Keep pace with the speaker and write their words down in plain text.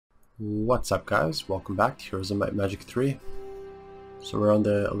What's up, guys? Welcome back to Heroes of Might and Magic 3. So we're on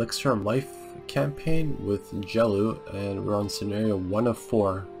the Elixir of Life campaign with Gelu, and we're on scenario 1 of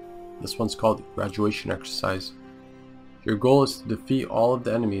 4. This one's called Graduation Exercise. Your goal is to defeat all of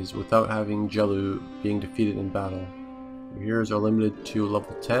the enemies without having Gelu being defeated in battle. Your heroes are limited to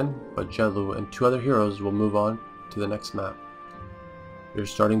level 10, but Gelu and 2 other heroes will move on to the next map. Your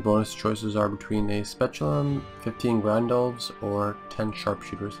starting bonus choices are between a Speculum, 15 Grand Elves, or 10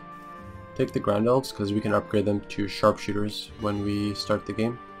 Sharpshooters. Take the Grand Elves because we can upgrade them to Sharpshooters when we start the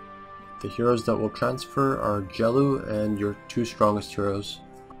game. The heroes that will transfer are Gelu and your 2 strongest heroes.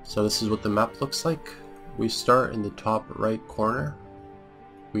 So this is what the map looks like. We start in the top right corner.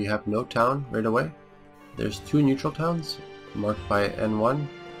 We have no town right away. There's 2 neutral towns marked by N1,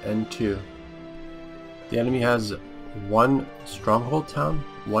 N2. The enemy has 1 stronghold town,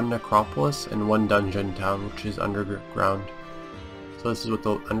 1 necropolis, and 1 dungeon town, which is underground. So this is what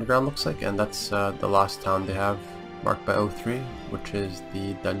the underground looks like, and that's the last town they have, marked by 03, which is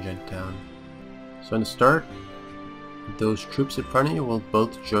the dungeon town. So in the start, those troops in front of you will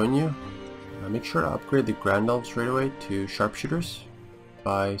both join you. Make sure to upgrade the Grand Elves right away to Sharpshooters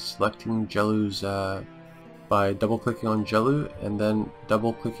by selecting Gelu's, by double clicking on Gelu and then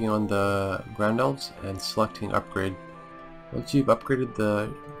double clicking on the Grand Elves and selecting upgrade. Once you've upgraded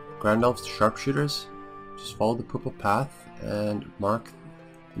the Grand Elves to Sharpshooters, just follow the purple path and mark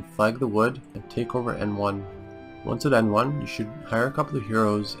and flag the wood and take over N1. Once at N1, you should hire a couple of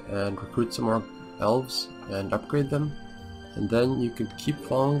heroes and recruit some more elves and upgrade them, and then you can keep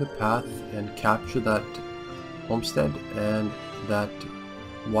following the path and capture that homestead and that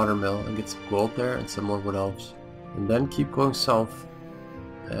watermill and get some gold there and some more wood elves, and then keep going south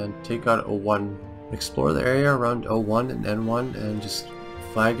and take out O1. Explore the area around O1 and N1 and just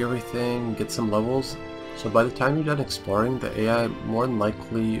flag everything and get some levels. So by the time you're done exploring, the AI more than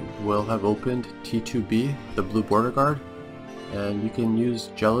likely will have opened T2B, the blue border guard, and you can use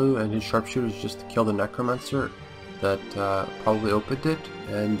Gelu and his sharpshooters just to kill the necromancer that probably opened it,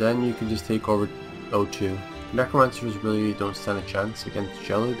 and then you can just take over O2. Necromancers really don't stand a chance against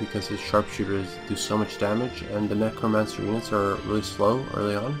Gelu because his sharpshooters do so much damage, and the necromancer units are really slow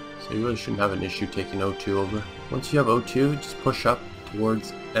early on, so you really shouldn't have an issue taking O2 over. Once you have O2, just push up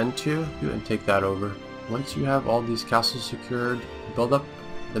towards N2 and take that over. Once you have all these castles secured, build up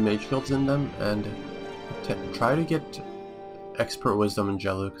the mage guilds in them and try to get expert wisdom in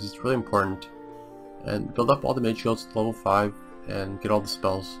Gelu because it's really important. And build up all the mage guilds to level 5 and get all the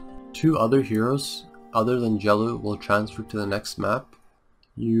spells. 2 other heroes other than Gelu will transfer to the next map.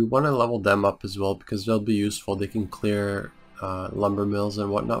 You want to level them up as well because they'll be useful. They can clear lumber mills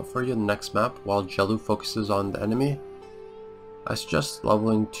and whatnot for you in the next map while Gelu focuses on the enemy. I suggest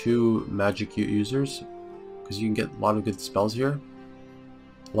leveling 2 magic users because you can get a lot of good spells here.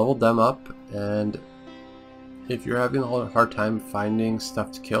 Level them up, and if you're having a hard time finding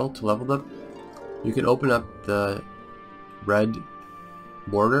stuff to kill to level them, you can open up the red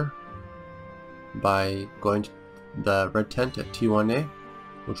border by going to the red tent at T1A,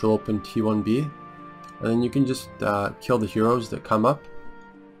 which will open T1B, and then you can just kill the heroes that come up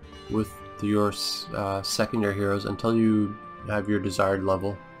with your secondary heroes until you have your desired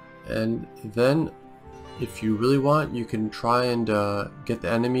level. And then if you really want, you can try and get the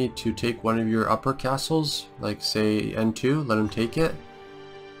enemy to take one of your upper castles, like say N2, let him take it.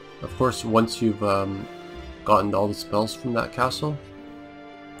 Of course, once you've gotten all the spells from that castle,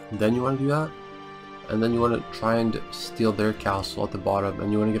 then you want to do that. And then you want to try and steal their castle at the bottom,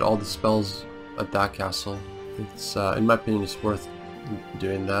 and you want to get all the spells at that castle. It's in my opinion, it's worth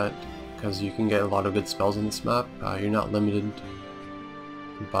doing that because you can get a lot of good spells on this map. You're not limited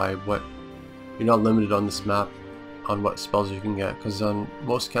on this map on what spells you can get, because on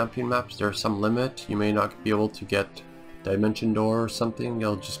most campaign maps there's some limit. You may not be able to get Dimension Door or something,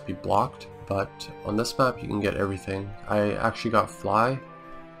 it'll just be blocked, but on this map you can get everything. I actually got Fly,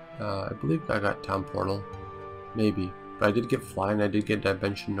 I believe I got Town Portal, maybe, but I did get Fly and I did get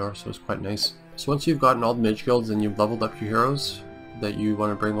Dimension Door, so it's quite nice. So once you've gotten all the mage guilds and you've leveled up your heroes that you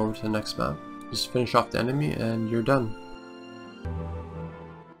want to bring over to the next map, just finish off the enemy and you're done.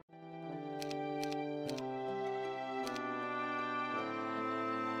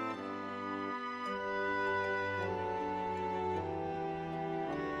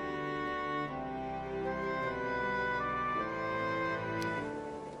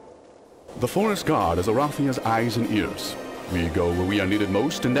 The Forest Guard is Erathia's eyes and ears. We go where we are needed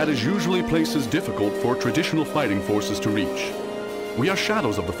most, and that is usually places difficult for traditional fighting forces to reach. We are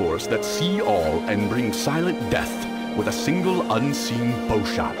shadows of the forest that see all and bring silent death with a single unseen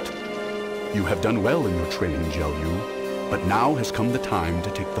bowshot. You have done well in your training, Gelu. But now has come the time to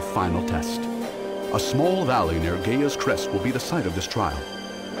take the final test. A small valley near Gaia's crest will be the site of this trial.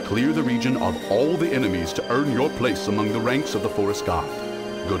 Clear the region of all the enemies to earn your place among the ranks of the Forest God.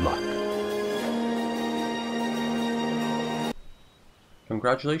 Good luck.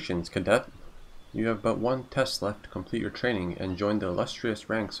 Congratulations, Cadet. You have but one test left to complete your training and join the illustrious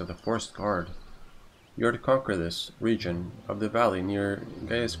ranks of the Forest Guard. You are to conquer this region of the valley near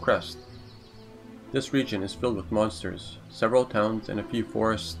Gaia's crest. This region is filled with monsters, several towns and a few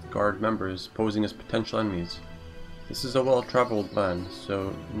Forest Guard members posing as potential enemies. This is a well-traveled land,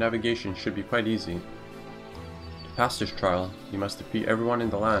 so navigation should be quite easy. To pass this trial, you must defeat everyone in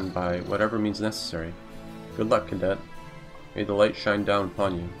the land by whatever means necessary. Good luck, Cadet. May the light shine down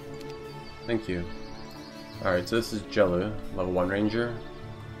upon you. Thank you. Alright, so this is Gelu, level 1 ranger.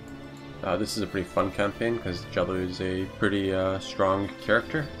 This is a pretty fun campaign because Gelu is a pretty strong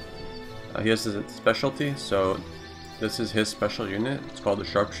character. He has his specialty, so this is his special unit. It's called the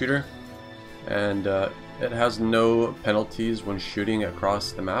Sharpshooter, and it has no penalties when shooting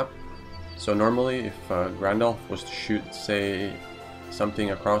across the map. So normally if Grand Elf was to shoot, say,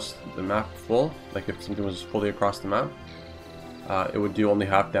 something across the map full, like if something was fully across the map, it would do only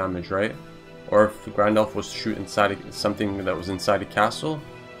half damage, right? Or if the Grand Elf was to shoot inside something that was inside a castle,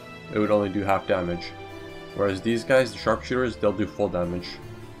 it would only do half damage. Whereas these guys, the Sharpshooters, they'll do full damage.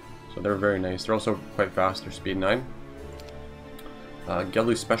 So they're very nice. They're also quite fast. They're speed 9.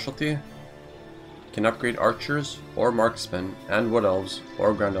 Gelu's specialty can upgrade archers or marksmen and wood elves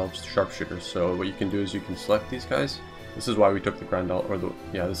or grand elves to sharpshooters. So what you can do is you can select these guys. This is why we took the grand elf,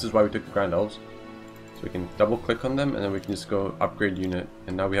 this is why we took the grand elves. So we can double click on them and then we can just go upgrade unit,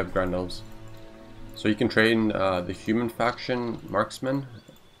 and now we have grand elves. So you can train the human faction marksmen,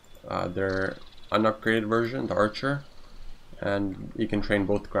 their unupgraded version, the archer. And you can train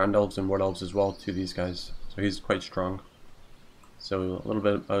both Grand Elves and Wood Elves as well to these guys. So he's quite strong. So a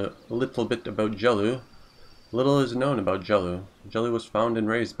little bit about Gelu. Little is known about Gelu. Gelu was found and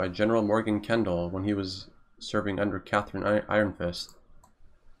raised by General Morgan Kendall when he was serving under Catherine Ironfist.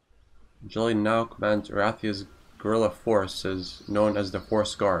 Gelu now commands Erathia's guerrilla forces known as the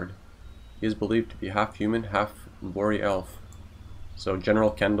Forest Guard. He is believed to be half human, half Vori elf. So General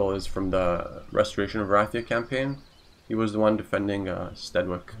Kendall is from the Restoration of Erathia campaign. He was the one defending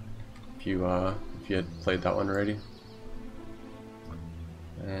Stedwick, if you had played that one already.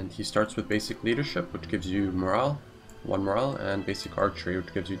 And he starts with basic leadership, which gives you morale, 1 morale, and basic archery,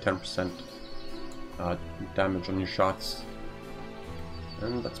 which gives you 10% damage on your shots.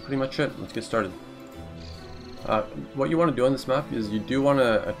 And that's pretty much it. Let's get started. What you want to do on this map is you do want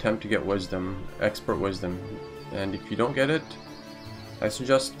to attempt to get wisdom, expert wisdom, and if you don't get it, I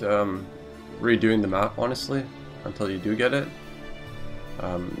suggest redoing the map, honestly, until you do get it.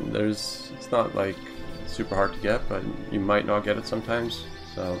 It's not like super hard to get, but you might not get it sometimes.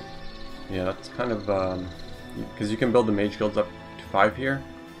 So yeah, that's kind of because you can build the mage guilds up to 5 here,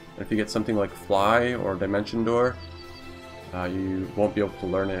 and if you get something like fly or dimension door, you won't be able to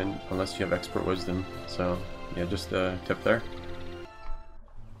learn it unless you have expert wisdom. So yeah, just a tip there.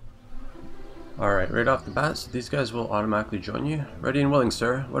 Alright, right off the bat, so these guys will automatically join you. Ready and willing,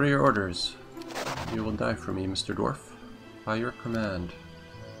 sir. What are your orders? You will die for me, Mr. Dwarf. By your command.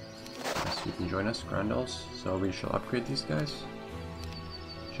 Yes, you can join us, Grand Elves. So we shall upgrade these guys.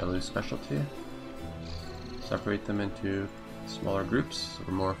 Gelu's specialty. Separate them into smaller groups so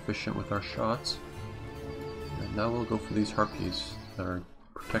we're more efficient with our shots. And now we'll go for these harpies that are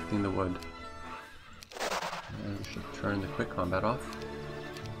protecting the wood. And we should turn the quick combat off.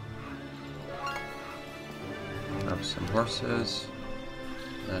 Grab some horses.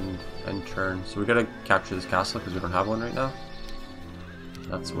 And turn. So we gotta capture this castle because we don't have one right now.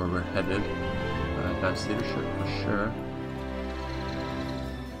 That's where we're headed. Advanced leadership for sure.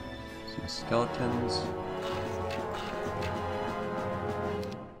 Some skeletons.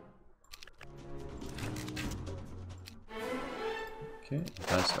 Okay,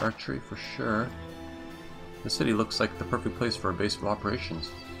 advanced archery for sure. The city looks like the perfect place for a base of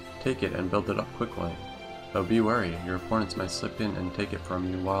operations. Take it and build it up quickly. Though be wary, your opponents might slip in and take it from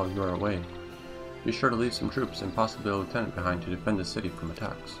you while you are away. Be sure to leave some troops and possibly a lieutenant behind to defend the city from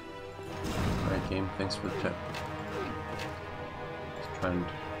attacks. Alright game, thanks for the tip. Let's try and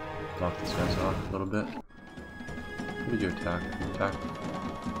block these guys off a little bit. What did you attack? Attack.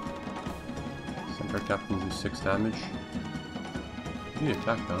 Centaur captains do 6 damage. What did you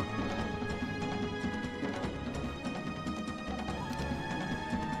attack though?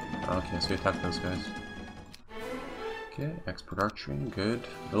 Okay, so you attack those guys. Okay, expert archery, good.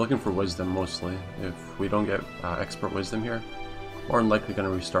 We're looking for wisdom mostly. If we don't get expert wisdom here, more than likely going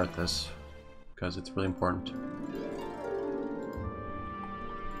to restart this because it's really important.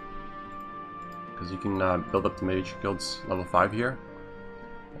 because you can build up the mage guilds level 5 here.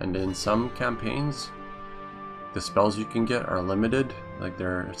 And in some campaigns, the spells you can get are limited. Like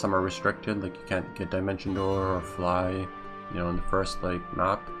some are restricted, like you can't get Dimension Door or Fly, you know, in the first like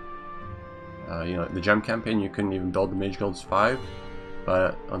map. You know, the gem campaign you couldn't even build the mage guilds 5,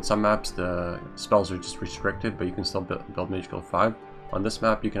 but on some maps the spells are just restricted, but you can still build mage guild 5. On this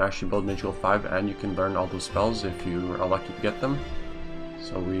map you can actually build mage guild 5 and you can learn all those spells if you are lucky to get them.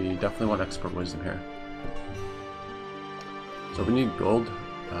 So we definitely want expert wisdom here. So we need gold.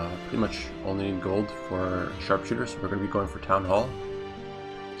 Pretty much only need gold for sharpshooters. So we're going to be going for town hall,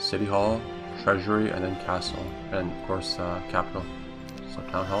 city hall, treasury, and then castle, and of course capital. So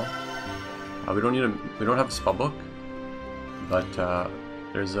town hall. We don't have a spell book, but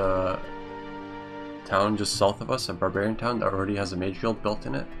there's a town just south of us, a barbarian town that already has a mage guild built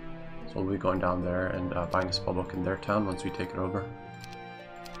in it. So we'll be going down there and buying a spell book in their town once we take it over.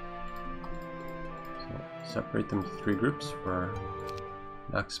 So separate them to 3 groups for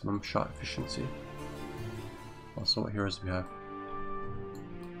maximum shot efficiency. Also, what heroes do we have?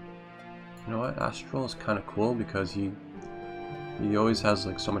 You know what? Astral is kind of cool because he always has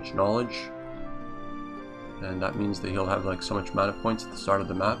like so much knowledge, and that means that he'll have like so much mana points at the start of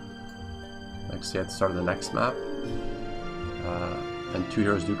the map. Like say at the start of the next map, and 2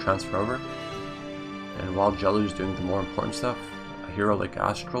 heroes do transfer over. And while Gelu is doing the more important stuff, a hero like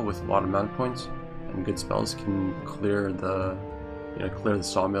Astral with a lot of mana points and good spells can clear the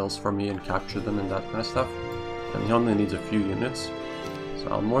sawmills for me and capture them and that kind of stuff. And he only needs a few units, so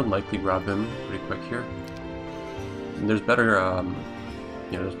I'll more than likely grab him pretty quick here. And there's better,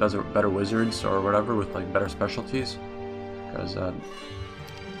 you know, there's better wizards or whatever with like better specialties, because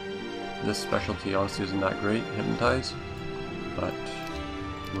this specialty honestly isn't that great, Hypnotize, but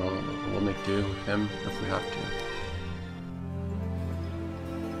we'll make do with him if we have to.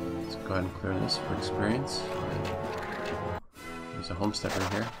 Let's go ahead and clear this for experience. There's a homestead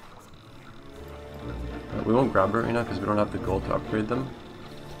right here. We won't grab it right now because we don't have the gold to upgrade them,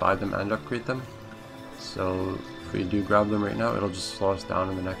 buy them and upgrade them. So if we do grab them right now, it'll just slow us down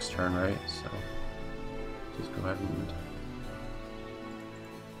in the next turn, right? So just go ahead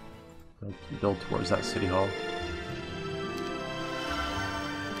and build towards that city hall.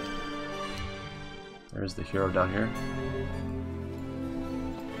 There's the hero down here,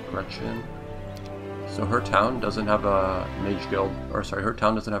 Gretchen. So her town doesn't have a mage guild, or sorry, her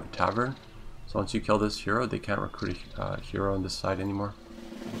town doesn't have a tavern. So once you kill this hero, they can't recruit a hero on this side anymore.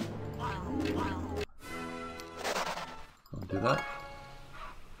 I'll do that.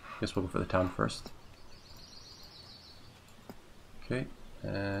 Guess we'll go for the town first. Okay,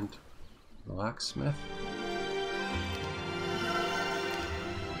 and blacksmith.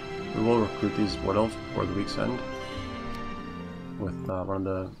 We will recruit these wood elves before the week's end with one of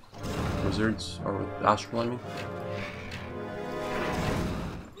the wizards, or with Astral, I mean.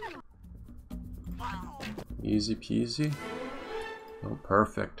 Easy peasy. Oh,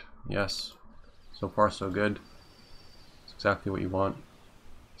 perfect. Yes. So far, so good. It's exactly what you want.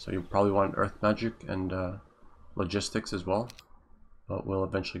 So you probably want earth magic and logistics as well, but we'll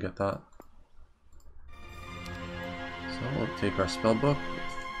eventually get that. So we'll take our spell book.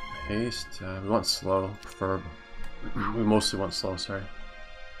 Haste. We want slow, preferable. We mostly want slow, sorry.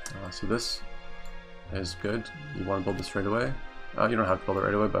 So this is good. You want to build this right away. You don't have to build it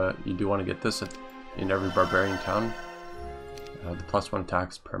right away, but you do want to get this in every barbarian town. The +1 attack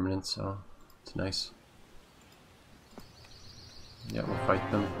is permanent, so it's nice. Yeah, we'll fight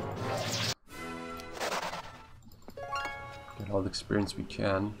them. Get all the experience we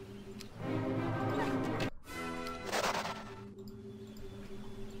can.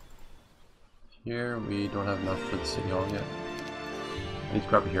 Here, we don't have enough for the city hall yet. I need to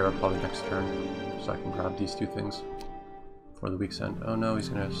grab a hero probably next turn, so I can grab these 2 things before the week's end. Oh no, he's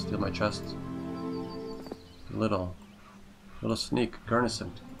gonna steal my chest. Little sneak,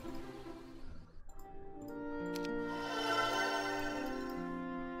 garnisant.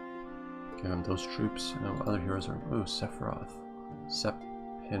 Give him those troops. And other heroes are Sephiroth.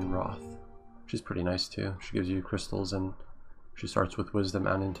 Enroth. She's pretty nice too. She gives you crystals and she starts with wisdom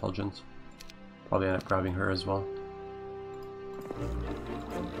and intelligence. Probably end up grabbing her as well.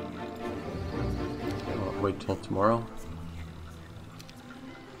 I'll wait till tomorrow.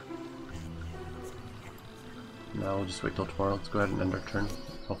 No, we'll just wait till tomorrow. Let's go ahead and end our turn.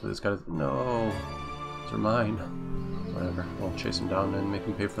 Hopefully this guy doesn't... No! These are mine. Whatever. We'll chase him down and make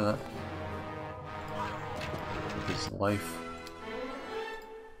him pay for that. His life.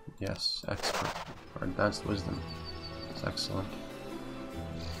 Yes, expert. Or advanced wisdom. It's excellent.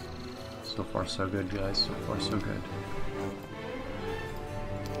 So far so good, guys. So far so good.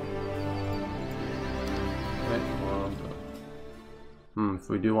 If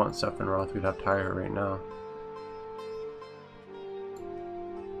we do want stuff in Enroth, we'd have to hire her right now.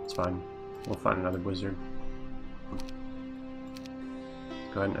 It's fine. We'll find another wizard. Let's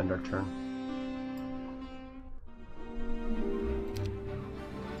go ahead and end our turn.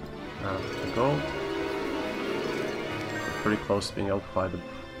 Gold. We're pretty close to being able to buy the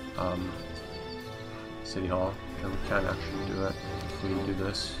City Hall, and we can actually do it if we do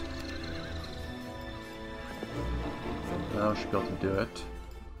this. Now we should be able to do it.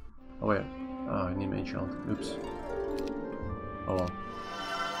 Oh wait, I need Mage Shield. Oops. Oh well.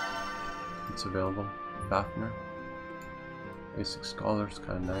 It's available. Fafnir. Basic Scholar is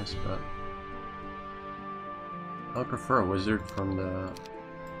kind of nice, but I would prefer a wizard from the...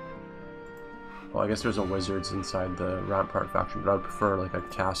 Well, I guess there's no wizards inside the Rampart faction, but I would prefer like a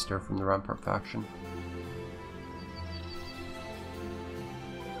caster from the Rampart faction.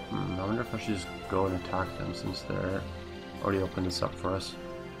 I wonder if I should just go and attack them since they're already opened this up for us.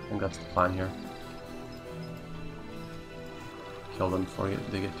 I think that's the plan here. Kill them before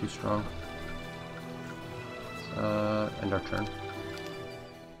they get too strong. End our turn.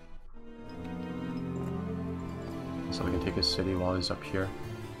 So we can take his city while he's up here.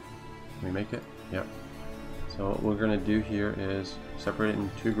 Can we make it? Yep. So what we're going to do here is separate it in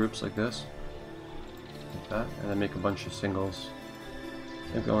 2 groups like this. Like that. And then make a bunch of singles.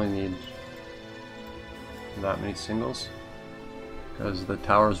 I think we only need that many singles. Because the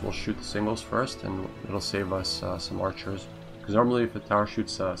towers will shoot the singles first and it'll save us some archers. Because normally if a tower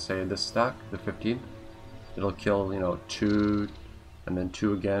shoots, say this stack, the 15, it'll kill, you know, 2 and then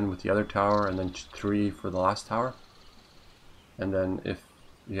 2 again with the other tower and then 3 for the last tower. And then if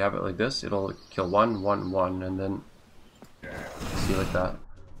you have it like this, it'll kill 1, 1, 1, and then see like that.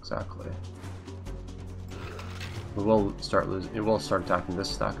 Exactly. We will start losing. It will start attacking this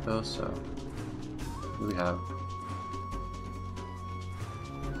stack though. So what do we have?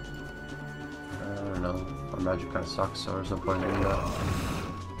 I don't know. Our magic kind of sucks, so there's no point in doing that.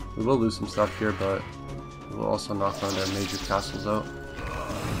 We will lose some stuff here, but we'll also knock one of their major castles out.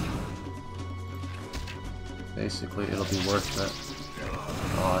 Basically, it'll be worth it.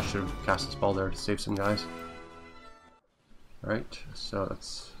 Oh, I should have cast a spell there to save some guys. Alright, so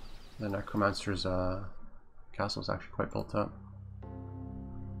that's the Necromancer's castle is actually quite built up.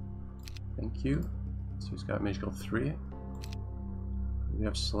 Thank you. So he's got Mage Guild 3. Do we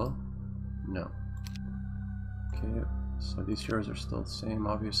have slow? No. Okay, so these heroes are still the same,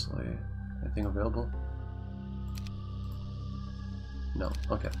 obviously. Anything available? No,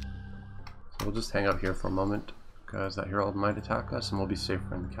 okay. So we'll just hang out here for a moment, because that hero might attack us and we'll be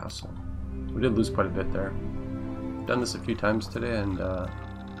safer in the castle. We did lose quite a bit there. I've done this a few times today and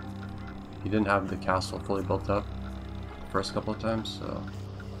he didn't have the castle fully built up the first couple of times, so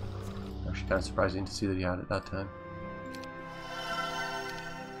actually kind of surprising to see that he had it that time.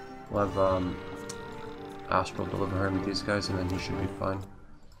 We'll have Astral deliver him to these guys and then he should be fine.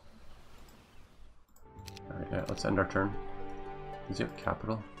 Alright, yeah, let's end our turn. Does he have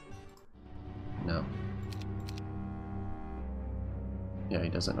capital? No. Yeah, he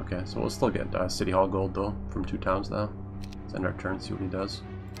doesn't. Okay, so we'll still get City Hall gold though from 2 towns now. Let's end our turn, see what he does.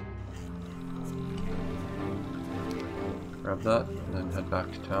 Grab that, and then head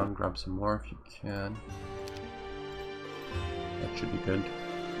back to town, grab some more if you can. That should be good.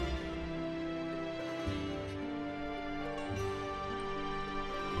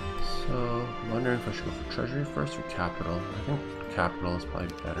 So, I'm wondering if I should go for treasury first or capital. I think capital is probably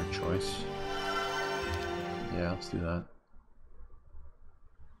a better choice. Yeah, let's do that.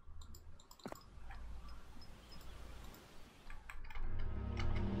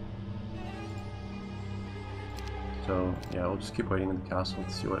 So yeah, we'll just keep waiting in the castle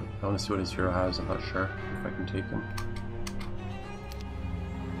to see what I want to see what his hero has. I'm not sure if I can take him.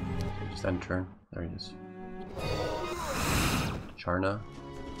 So just end turn. There he is. Charna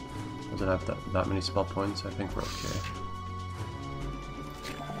doesn't have that many spell points. I think we're okay.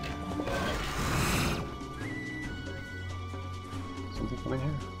 Something coming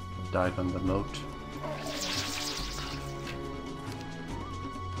here? I died on the moat.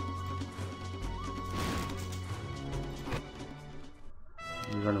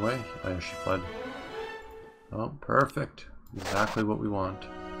 You run away? Oh, she fled. Oh, perfect. Exactly what we want.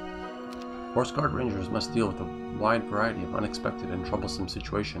 Horse Guard Rangers must deal with a wide variety of unexpected and troublesome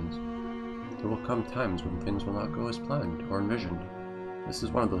situations. There will come times when things will not go as planned or envisioned. This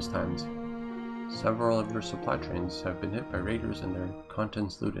is one of those times. Several of your supply trains have been hit by raiders and their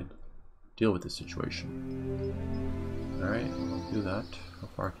contents looted. Deal with the situation. Alright, we'll do that. How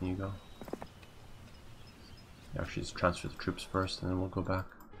far can you go? Actually, just transfer the troops first and then we'll go back.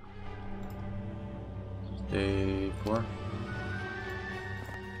 Day 4.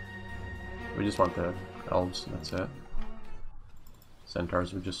 We just want the elves, that's it.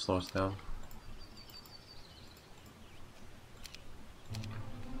 Centaurs would just slow us down.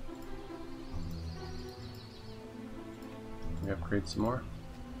 Can we upgrade some more?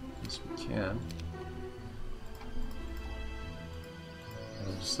 Yes, we can.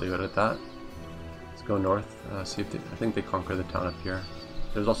 I'll just leave it at that. Let's go north, see if they, I think they conquer the town up here.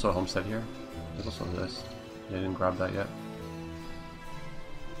 There's also a homestead here. There's also this. They didn't grab that yet.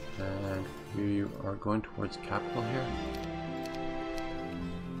 And we are going towards capital here.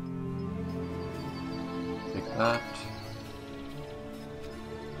 Take that.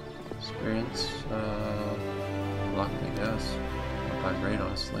 Experience. Luck, I guess. Not bad rate,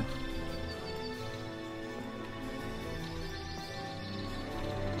 honestly.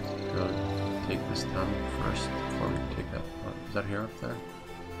 Go take this down first before we take that. Is that here up there?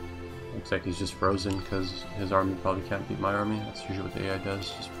 Looks like he's just frozen because his army probably can't beat my army. That's usually what the AI does,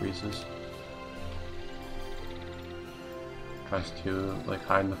 just freezes. Tries to like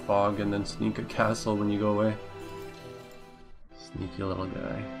hide in the fog and then sneak a castle when you go away. Sneaky little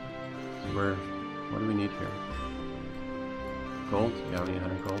guy. What do we need here? Gold? Yeah, we need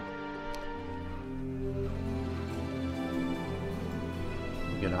 100 gold.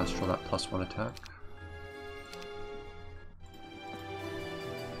 We get Astral that +1 attack.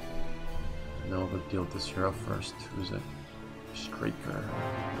 No, we'll deal with this hero first. Who's it? Striker.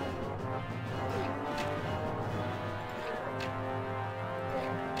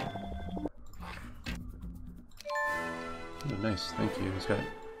 Oh, nice, thank you. He's got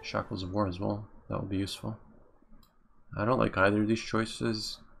Shackles of War as well. That will be useful. I don't like either of these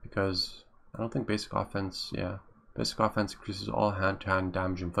choices because I don't think basic offense, yeah. Basic offense increases all hand-to-hand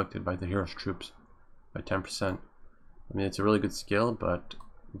damage inflicted by the hero's troops by 10%. I mean, it's a really good skill, but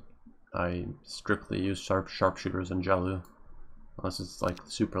I strictly use Sharpshooters and Gelu. Unless it's like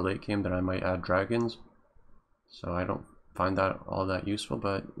super late game, then I might add dragons. So I don't find that all that useful,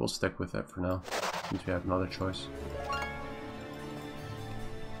 but we'll stick with it for now, since we have another choice.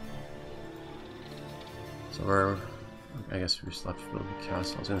 So we're, I guess we just left to build the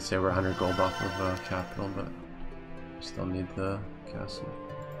castle. I was gonna say we're 100 gold off of capital, but we still need the castle.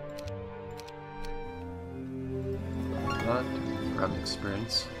 That, grab the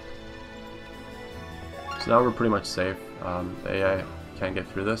experience. So now we're pretty much safe. The AI can't get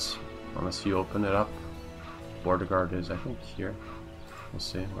through this unless you open it up. Border guard is, I think, here. We'll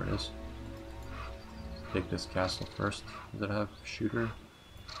see where it is. Let's take this castle first. Does it have shooter?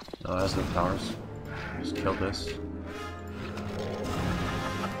 No, it has no towers. Just kill this.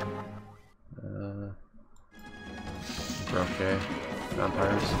 We're okay.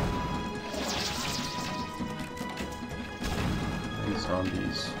 Vampires. And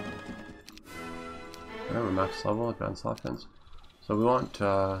zombies. Alright, we're max level, advanced offense. So we want,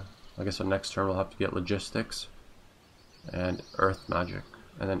 I guess the next turn we'll have to get logistics and earth magic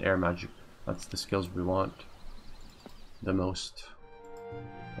and then air magic. That's the skills we want the most.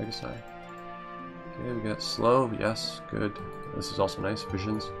 I guess okay, we get slow, yes, good. This is also nice,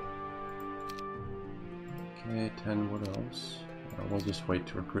 visions. Okay, 10 wood elves. We'll just wait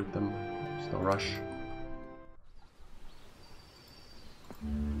to recruit them, there's no rush.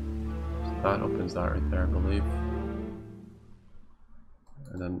 That opens that right there, I believe.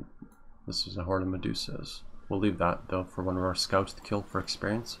 And then this is a horde of Medusas. We'll leave that though for one of our scouts to kill for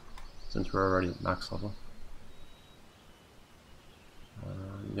experience, since we're already at max level.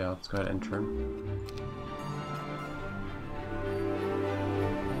 Yeah, let's go ahead and enter him.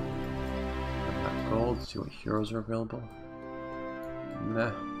 Get that gold, see what heroes are available.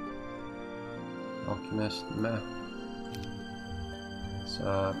 Meh. Alchemist, meh.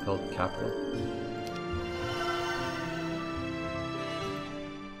 Let's build capital.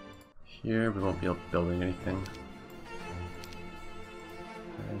 Here we won't be building anything.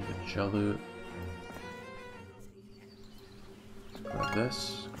 And the Gelu. Grab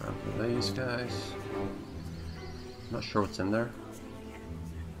this, grab these guys. I'm not sure what's in there.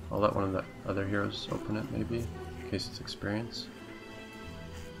 I'll let one of the other heroes open it maybe, in case it's experience.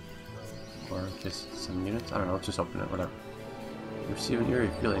 Or in case it's some units. I don't know, let's just open it, whatever. You receive an eerie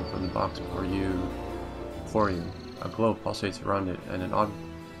feeling from the box before you. A glow pulsates around it, and an odd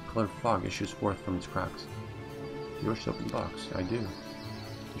colored fog issues forth from its cracks. You wish to open the box. I do.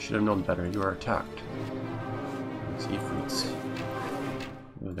 You should have known better. You are attacked. It's Ifrits.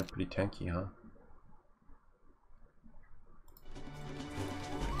 Ooh, they're pretty tanky, huh?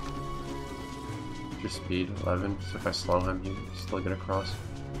 Your speed 11, so if I slow him, you still get across.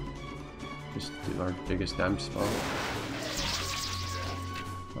 Just do our biggest damage spell.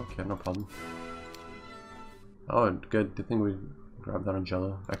 Okay, no problem. Oh, good. Good thing we grabbed that on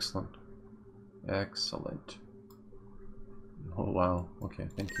Gelu. Excellent. Excellent. Oh wow, okay,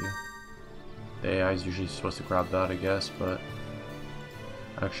 thank you. The AI is usually supposed to grab that, I guess, but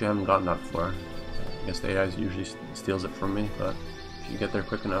I actually haven't gotten that far. I guess the AI usually steals it from me, but if you get there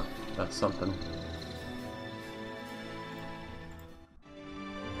quick enough, that's something.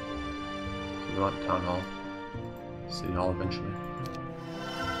 So we want Town Hall, City Hall eventually.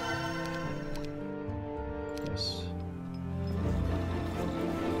 Yes.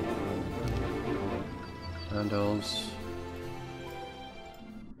 And Elves.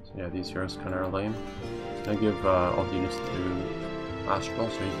 So yeah, these heroes kind of are lame. I give all the units to Astral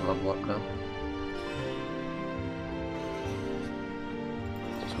so he can level up now.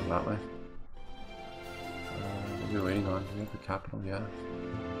 Let's go that way. What are we waiting on? Do we have the capital? Yeah.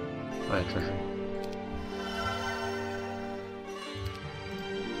 Oh yeah, treasure.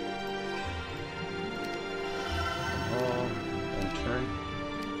 And turn.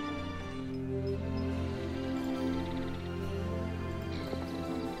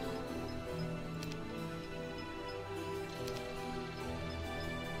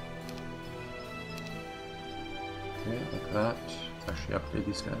 Okay, like that. Let's actually upgrade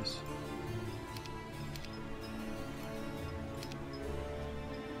these guys.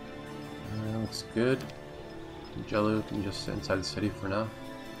 Looks good. Gelu can just sit inside the city for now.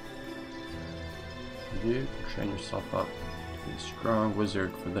 You can train yourself up to be a strong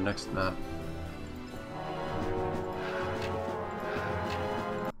wizard for the next map.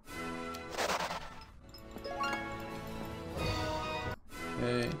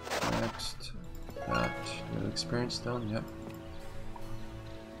 Okay, next. That new experience stone, yep.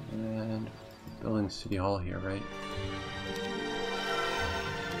 And building City Hall here, right?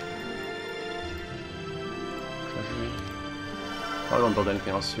 Treasury. Probably won't build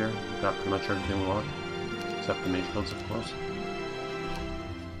anything else here. We've got pretty much everything we want. Except the mage builds, of course.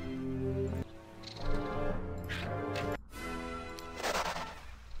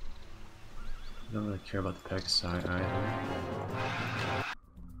 I don't really care about the peg side either.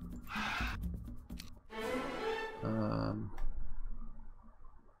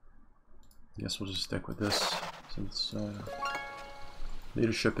 I guess we'll just stick with this since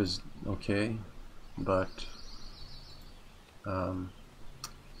leadership is okay, but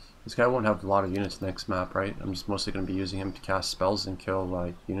this guy won't have a lot of units next map, right? I'm just mostly going to be using him to cast spells and kill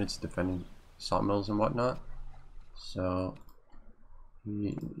like units defending sawmills and whatnot. So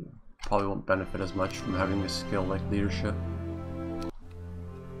he probably won't benefit as much from having this skill like leadership. Do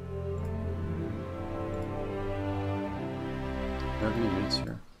I have any units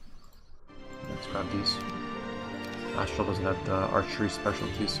here? Let's grab these. Astral doesn't have the archery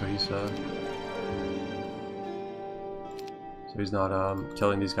specialty, so he's not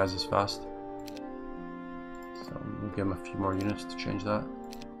killing these guys as fast. So we'll give him a few more units to change that.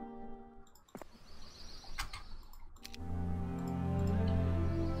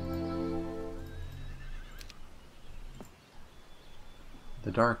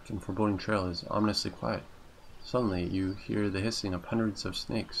 The dark and foreboding trail is ominously quiet. Suddenly you hear the hissing of hundreds of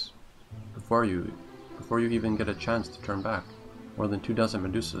snakes. Before you even get a chance to turn back, more than 24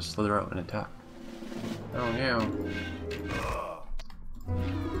 Medusas slither out and attack. Oh no.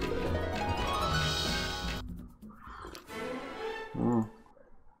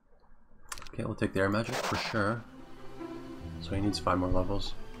 Okay, we'll take the air magic for sure. So he needs 5 more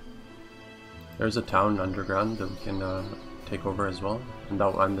levels. There's a town underground that we can take over as well, and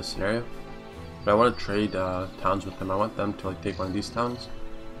that will end the scenario. But I want to trade towns with them. I want them to like take one of these towns.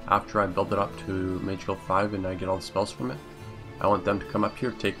 After I build it up to Mage Guild 5 and I get all the spells from it, I want them to come up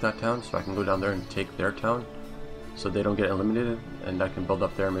here, take that town, so I can go down there and take their town, so they don't get eliminated, and I can build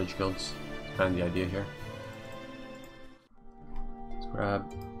up their Mage Guilds. That's kind of the idea here. Let's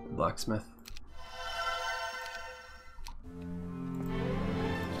grab the blacksmith.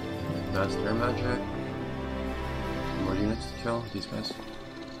 Advanced air magic. More units to kill these guys.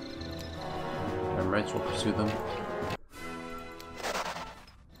 Rights will pursue them.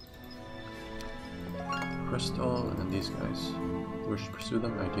 Crystal, and then these guys. Do you wish to pursue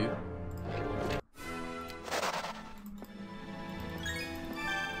them? I do.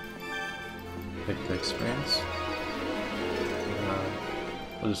 Take the experience.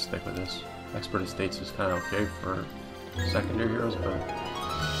 We'll just stick with this. Expert Estates is kind of okay for secondary heroes, but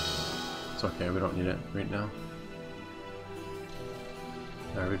it's okay, we don't need it right now.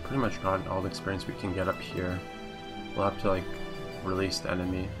 We pretty much got all the experience we can get up here. We'll have to like release the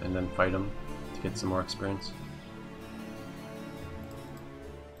enemy and then fight him to get some more experience.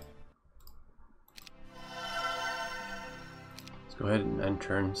 Let's go ahead and end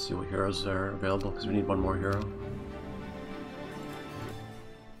turn, see what heroes are available because we need one more hero.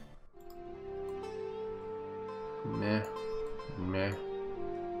 Meh. Meh.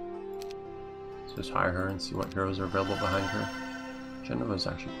 Let's just hire her and see what heroes are available behind her. Genova is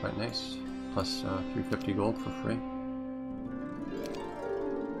actually quite nice. Plus 350 gold for free.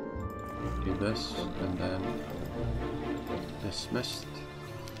 Do this, and then dismissed.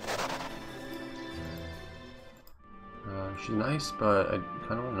 She's nice, but I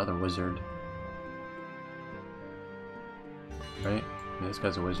kind of want another wizard. Right? Yeah, this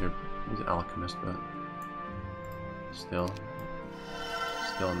guy's a wizard. He's an alchemist, but still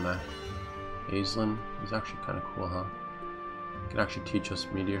meh. Aislinn is actually kind of cool, huh? Could actually teach us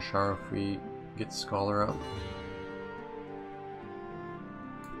Meteor Shower if we get Scholar up.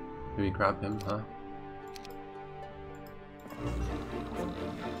 Maybe grab him, huh?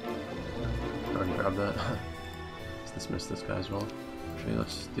 Already grabbed that. Let's dismiss this guy as well. Actually,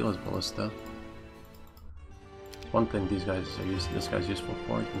 let's steal his ballista. One thing these guys are this guy's useful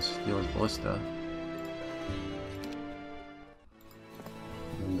for, you can steal his ballista.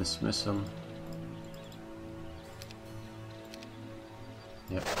 And dismiss him.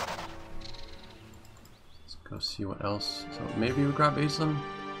 Yep. Let's go see what else. So maybe we grab Aislinn?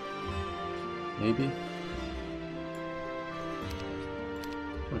 Maybe?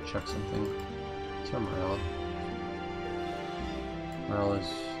 I'm gonna check something. What's our morale? Morale is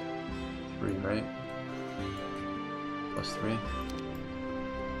 3, right? Plus 3.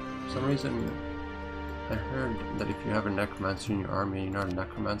 For some reason, I heard that if you have a necromancer in your army and you're not a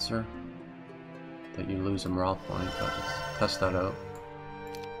necromancer, that you lose a morale point, but let's test that out.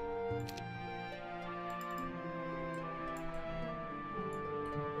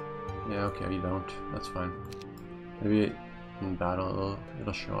 Yeah, okay, you don't. That's fine. Maybe in battle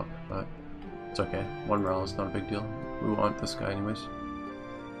it'll show up, but it's okay. 1 morale is not a big deal. We want this guy anyways.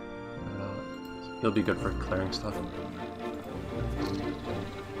 He'll be good for clearing stuff.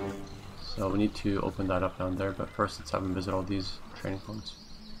 So we need to open that up down there, but first let's have him visit all these training points.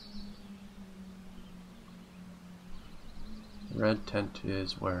 Red tent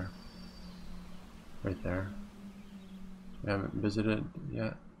is where? Right there. We haven't visited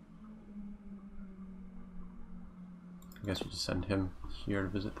yet. I guess we'll just send him here to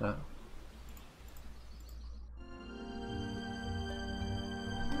visit that.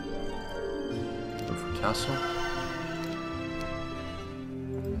 Go for castle.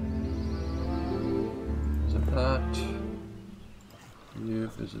 Visit that. You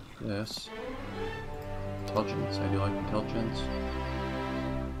visit this. Intelligence. I do like intelligence.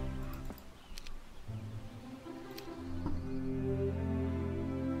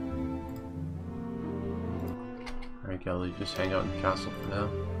 Alright, Gelu, just hang out in the castle for now.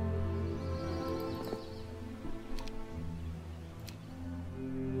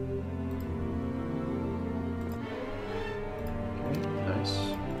 Okay, nice.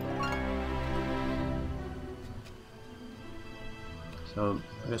 So,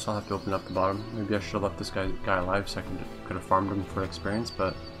 I guess I'll have to open up the bottom. Maybe I should have left this guy alive so I could have farmed him for experience,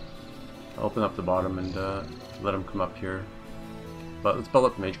 but I'll open up the bottom and let him come up here. But let's build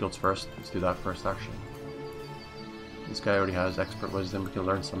up mage guilds first. Let's do that first, actually. This guy already has expert wisdom, we can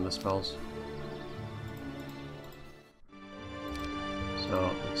learn some of the spells.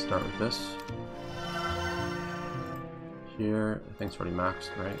 So let's start with this. Here, I think it's already maxed,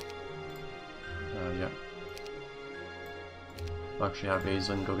 right? Yeah. I'll actually have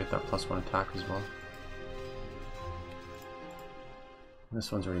Aislinn go get that +1 attack as well.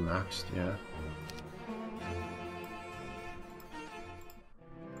 This one's already maxed, yeah.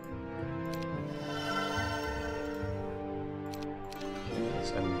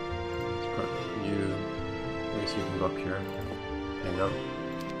 And let's put you, maybe so you can go up here, hang out,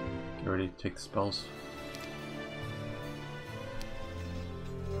 get ready to take the spells.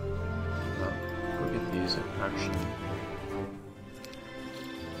 Go get these actually.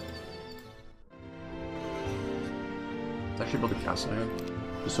 Let's actually build a castle here,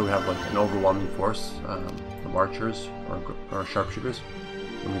 just so we have like an overwhelming force of archers or sharpshooters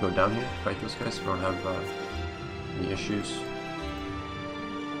when we go down here to fight those guys, so we don't have any issues.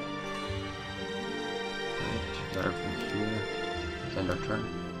 Got everything here. Let's end our turn.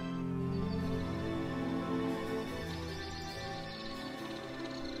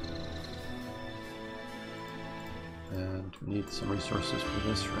 And we need some resources for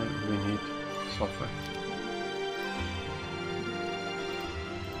this, right? We need sulfur.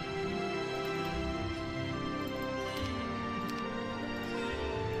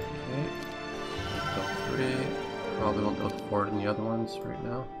 Okay. Build 3. Probably won't build 4 in the other ones right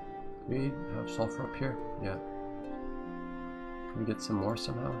now. We have sulfur up here. Yeah. Can we get some more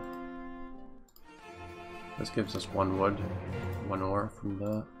somehow? This gives us 1 wood, 1 ore from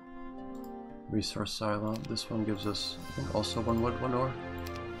the Resource silo. This one gives us, I think, also 1 wood, 1 ore.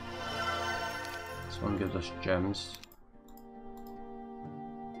 This one gives us gems.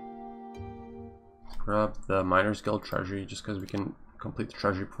 Let's grab the Miners Guild treasury just because we can complete the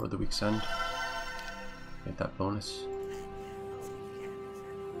treasury before the week's end. Get that bonus.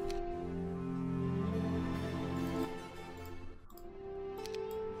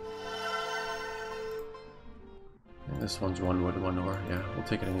 This one's 1 wood, 1 ore. Yeah, we'll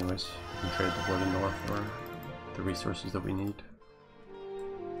take it anyways. We can trade the wood and ore for the resources that we need.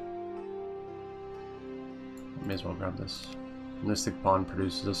 May as well grab this. Mystic Pond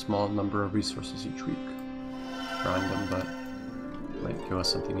produces a small number of resources each week. Grind them, but might give us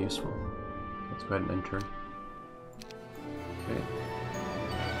something useful. Let's go ahead and enter. Okay.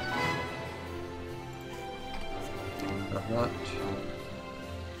 Grab that.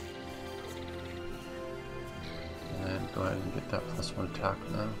 And go ahead and get that +1 attack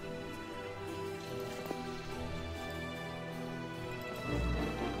now.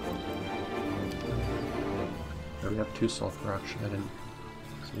 There we have 2 sulfur actually, I didn't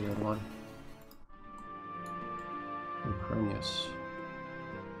see the other one. Cronius.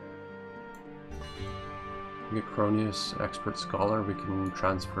 We get Cronius, Expert Scholar, we can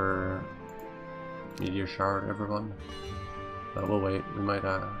transfer Meteor Shower to everyone. But we'll wait, we might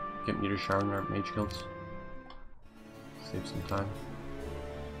get Meteor Shower in our Mage Guilds. Save some time.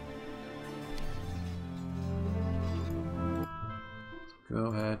 Let's go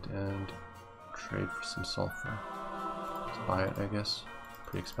ahead and trade for some sulfur. Let's buy it, I guess.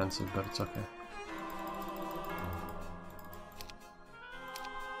 Pretty expensive, but it's okay.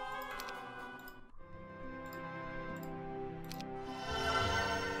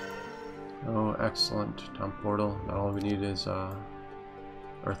 Oh, excellent. Town portal. Now all we need is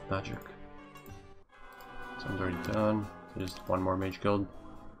earth magic. So I'm already done. Just 1 more mage guild.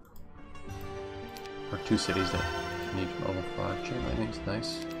 Or 2 cities that need level 5. Chain lightning's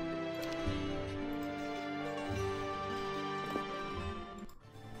nice.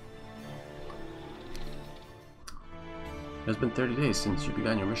 It has been 30 days since you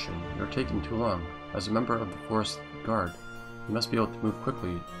began your mission. You are taking too long. As a member of the Forest Guard, you must be able to move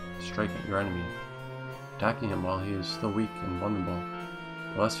quickly to strike at your enemy. Attacking him while he is still weak and vulnerable.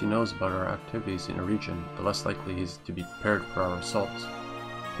 The less he knows about our activities in a region, the less likely he is to be prepared for our assaults.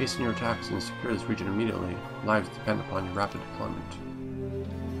 Hasten your attacks and secure this region immediately. Lives depend upon your rapid deployment.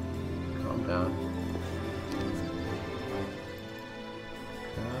 Calm down.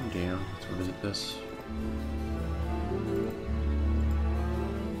 Calm down. Let's go visit this.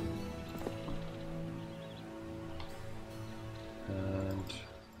 And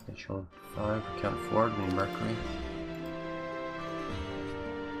they showed 5. We can't afford any mercury.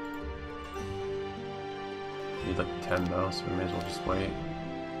 Need like 10 though, so we may as well just wait. Do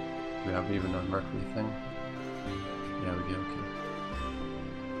we have even a mercury thing? Yeah, we do, okay.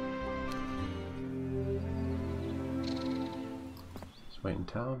 Just wait in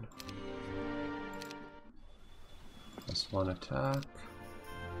town. +1 attack.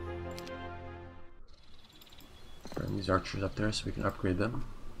 Bring these archers up there so we can upgrade them.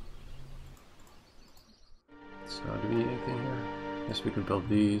 So, do we need anything here? I guess we could build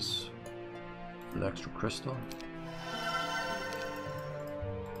these for the extra crystal.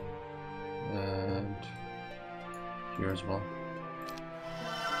 And here as well.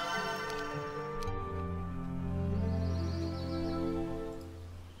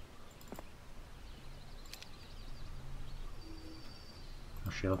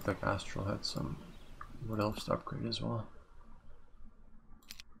 Actually, it looked like Astral had some wood elves to upgrade as well.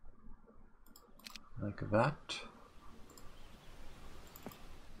 Like that.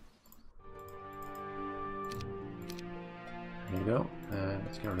 There you go, and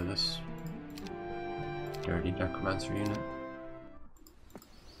let's get rid of this dirty necromancer unit.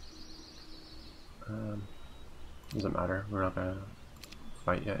 Doesn't matter, we're not gonna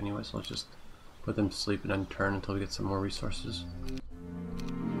fight yet anyway, so let's just put them to sleep and then turn until we get some more resources.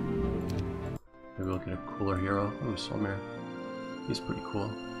 Maybe we'll get a cooler hero. Oh, Solmir. He's pretty cool.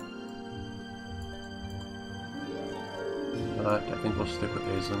 But I think we'll stick with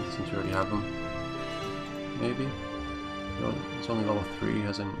Aislinn since we already have him. Maybe? No, it's only level 3, he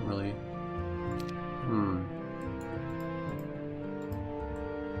hasn't really...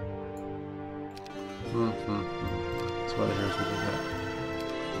 That's what the heroes we can get.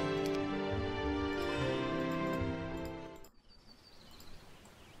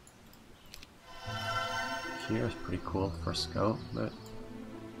 Kira's pretty cool for a scout, but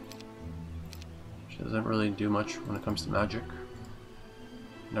she doesn't really do much when it comes to magic.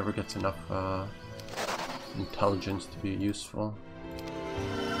 Never gets enough intelligence to be useful.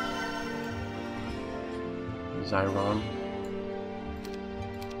 Zyron.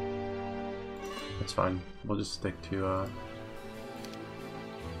 That's fine. We'll just stick to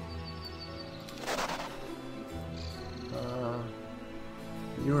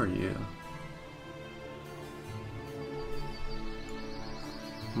you or you?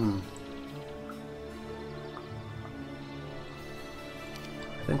 I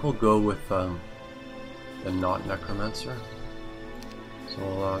think we'll go with the not necromancer.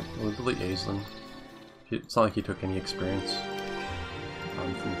 So we'll delete Aislinn. It's not like he took any experience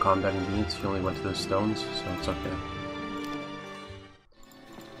from combating units. He only went to those stones, so it's okay.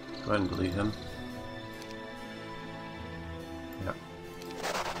 Go ahead and delete him. Yeah.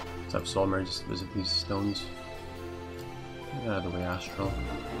 Let's have Solmer just visit these stones. Get out of the way, Astral.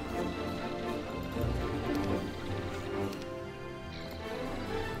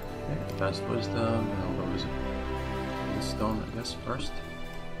 Okay, Advanced Wisdom, and what was it? The stone, I guess, first.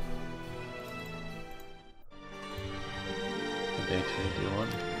 The day 2, day 1.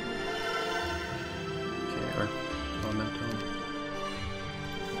 Okay, Earth Momentum.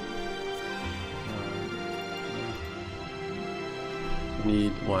 We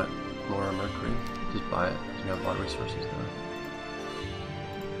need what? More Mercury? Just buy it, because we have a lot of resources now.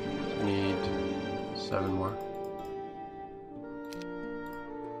 We need 7 more.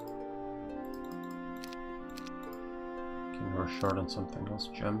 Okay, we're short on something else,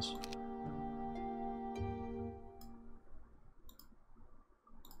 gems.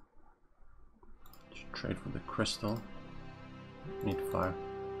 Should trade for the crystal. We need 5.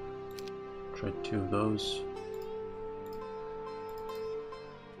 Trade 2 of those.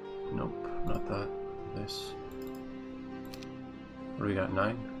 Nope, not that. This. What do we got?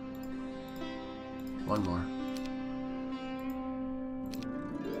 9? 1 more.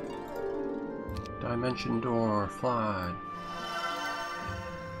 Dimension door, fly.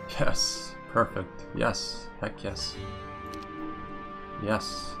 Yes, perfect. Yes, heck yes.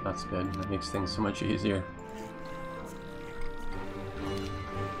 Yes, that's good. That makes things so much easier.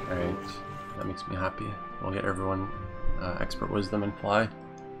 Alright, that makes me happy. We'll get everyone expert wisdom and fly.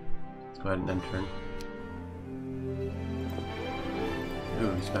 Let's go ahead and end turn.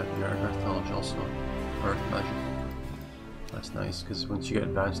 Ooh, he's got earth knowledge also. Earth magic. That's nice, because once you get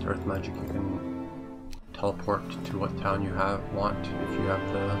advanced earth magic, you can teleport to what town you want if you have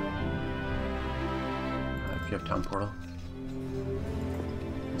town portal.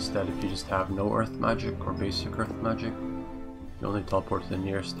 Instead, if you just have no earth magic or basic earth magic, you only teleport to the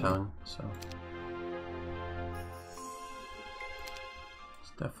nearest town. So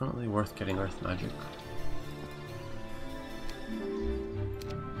it's definitely worth getting earth magic.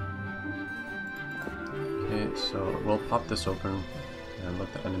 Okay, so we'll pop this open and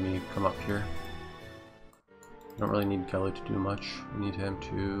let the enemy come up here. We don't really need Gelu to do much. We need him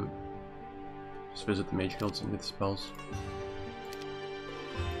to just visit the mage guilds and get the spells.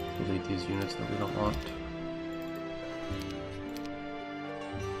 Delete these units that we don't want.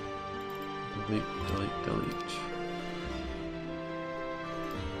 Delete, delete, delete.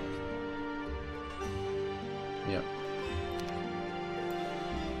 Yep.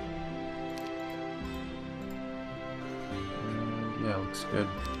 And yeah, looks good.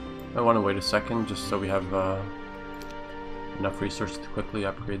 I want to wait a second just so we have enough resources to quickly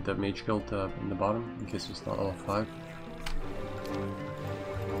upgrade the mage guild in the bottom in case it's not level 5.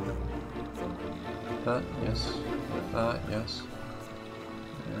 That, yes. That, yes.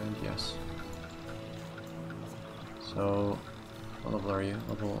 And yes. So, what level are you?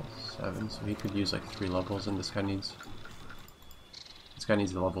 Level 7, so he could use like 3 levels, and this guy needs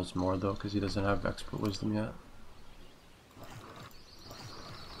the levels more though, because he doesn't have expert wisdom yet.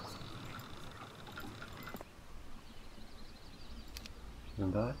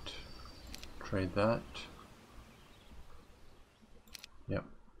 And that. Trade that. Yep.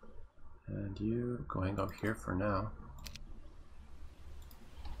 And you go hang out here for now.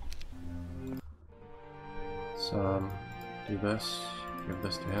 So do this, give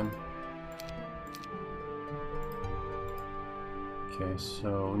this to him. Okay,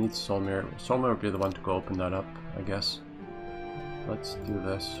 so we need Solmer. Solmer would be the one to go open that up, I guess. Let's do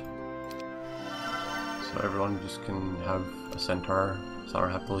this. So everyone just can have a centaur. So I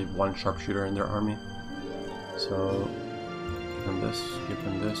don't have to leave 1 sharpshooter in their army. So give them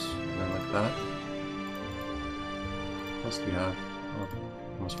this, and then like that. What else do we have? Oh,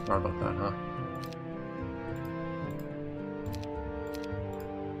 almost forgot about that, huh?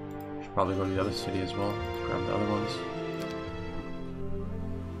 Should probably go to the other city as well to grab the other ones.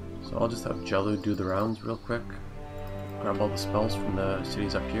 So I'll just have Gelu do the rounds real quick. Grab all the spells from the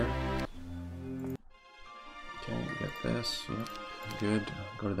cities up here. Okay, get this, yep, good.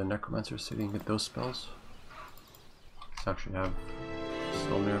 Go to the Necromancer city and get those spells. Let's actually have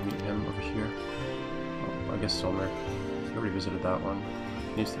Solmir meet him over here. Oh, I guess Solmir. He already visited that one.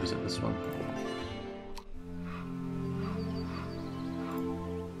 He needs to visit this one.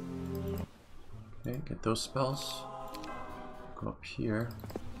 Okay, get those spells. Go up here.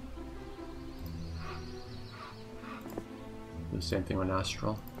 Do the same thing with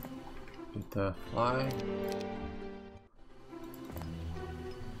Astral. Get the fly.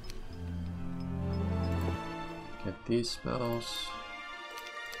 Get these spells.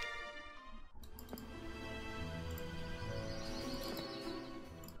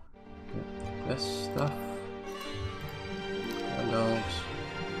 Get this stuff. And Elves.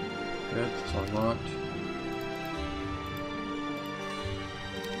 Good, that's all I want.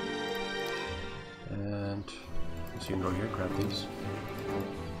 And so you can go here, grab these.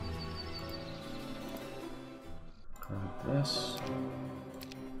 Grab this.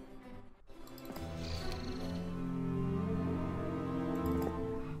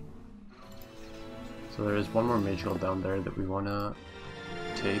 So there is one more mage guild down there that we want to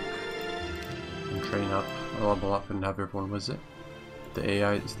take and train up, or level up, and have everyone visit. The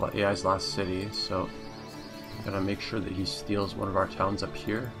AI's last city, so gotta make sure that he steals one of our towns up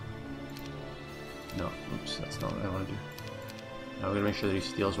here. No, oops, that's not what I want to do. Now we're gonna make sure that he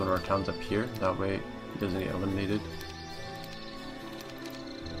steals one of our towns up here. That way he doesn't get eliminated.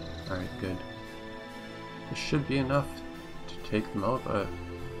 Alright, good. This should be enough to take them out, but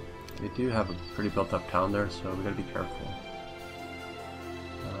they do have a pretty built up town there, so we gotta be careful.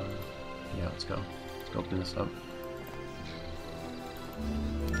 Yeah, let's go. Let's go open this up.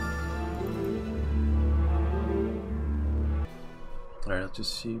 Alright, let's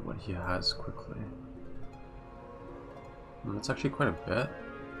just see what he has quickly. That's actually quite a bit.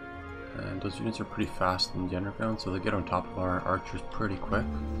 And those units are pretty fast in the underground, so they get on top of our archers pretty quick.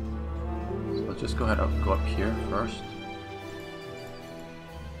 So let's just go ahead and go up here first.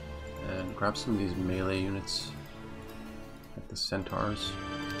 And grab some of these melee units. Like the centaurs.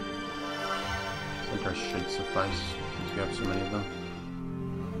 Centaurs should suffice since we have so many of them.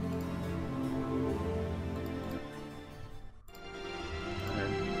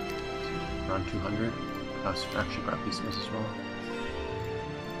 Around 200. Let's actually grab these guys as well.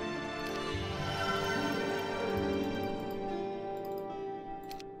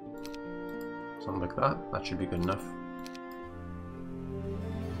 Something like that. That should be good enough.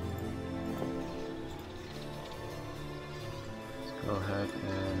 Let's go ahead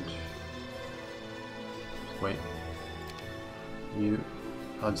and just wait.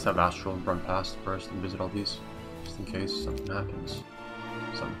 I'll just have Astral run past first and visit all these, just in case something happens.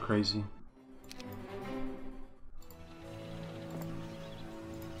 Something crazy.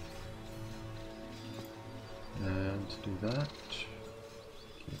 And to do that,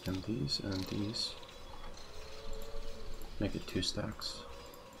 give them these and these. Make it 2 stacks.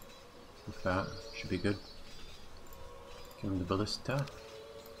 Like that, should be good. Give them the ballista.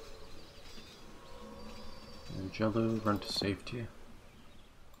 And Gelu, run to safety.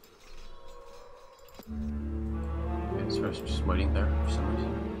 Okay, so it's just waiting there for some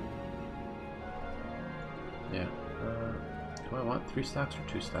reason. Yeah. Do I want 3 stacks or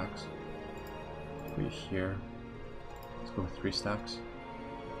 2 stacks? Right here. Let's go with 3 stacks.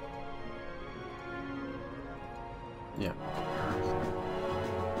 Yeah.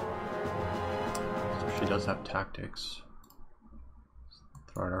 So she does have tactics.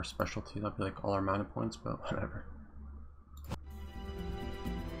 Throw out our specialty, that'd be like all our mana points, but whatever.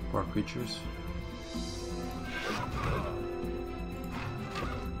 4 creatures.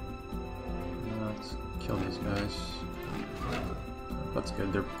 Let's kill these guys. That's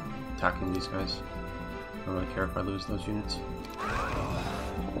good, they're attacking these guys. I don't really care if I lose those units.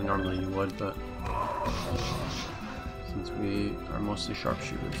 Normally you would, but since we are mostly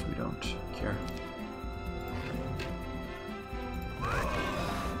sharpshooters, we don't care.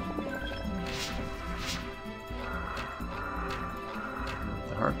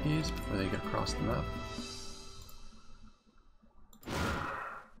 The harpies before they get across the map.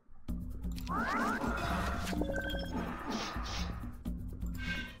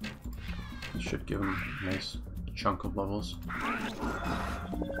 Should give him a nice chunk of levels.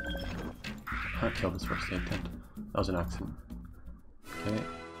 I killed this first aid tent. That was an accident. Okay,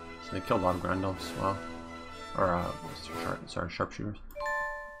 so they killed a lot of Grand Elves as well. Or, sorry, Sharpshooters.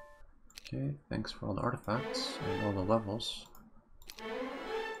 Okay, thanks for all the artifacts and all the levels.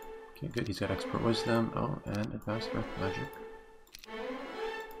 Okay, good, he's got Expert Wisdom. Oh, and Advanced Earth Magic.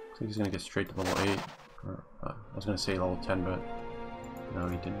 Looks like he's gonna get straight to level 8. Or, I was gonna say level 10, but no,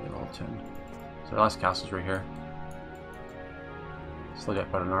 he didn't get level 10. So the last castle's right here. Still got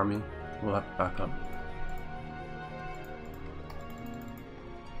quite an army. We'll have to back up.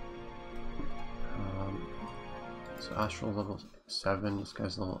 So Astral's level 7, this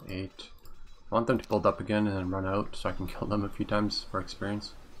guy's level 8. I want them to build up again and then run out so I can kill them a few times for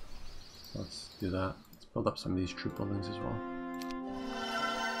experience. So let's do that. Let's build up some of these troop buildings as well.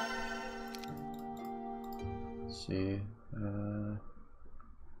 Let's see. Don't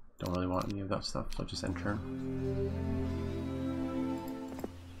really want any of that stuff, so I'll just end turn.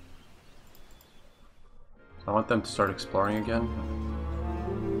 So I want them to start exploring again.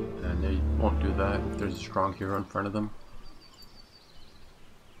 And they won't do that if there's a strong hero in front of them.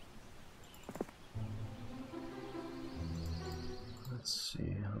 Let's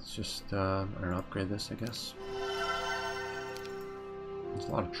see, let's just, I don't know, upgrade this, I guess. There's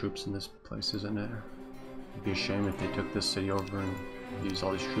a lot of troops in this place, isn't it? It'd be a shame if they took this city over and used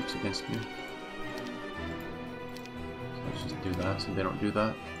all these troops against me. So let's just do that, so they don't do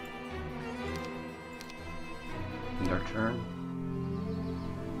that. End our turn.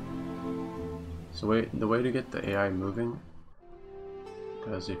 So the way to get the AI moving,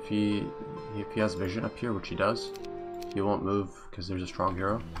 because if he has vision up here, which he does, he won't move because there's a strong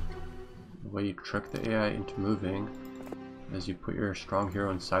hero. The way you trick the AI into moving is you put your strong hero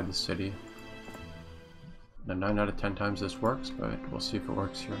inside the city. Now 9 out of 10 times this works, but we'll see if it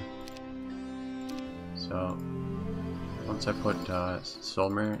works here. So once I put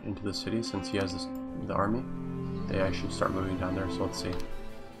Solmir into the city, since he has the army, the AI should start moving down there. So let's see.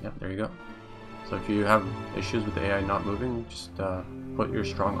 Yep, there you go. So if you have issues with the AI not moving, just put your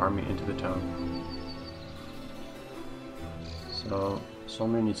strong army into the town. So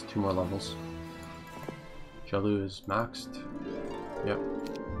Solmir needs 2 more levels. Gelu is maxed. Yep.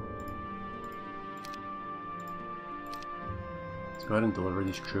 Let's go ahead and deliver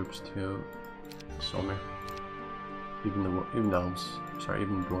these troops to Solmir. Even the elves. Sorry,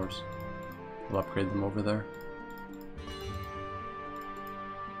 even the dwarves. We'll upgrade them over there.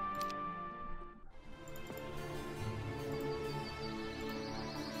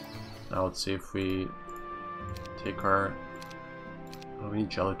 Now let's see if we take our... Oh, we need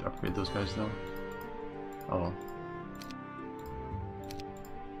Gelu to upgrade those guys though. Oh well.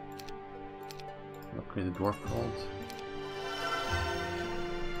 Upgrade the dwarf cult.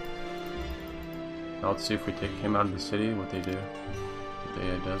 Now let's see if we take him out of the city, what they do. What the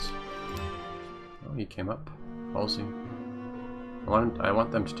AI does. Oh, he came up. Ballsy. I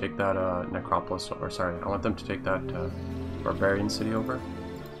want them to take that necropolis, or sorry, I want them to take that barbarian city over.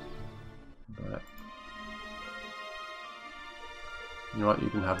 But you know what, you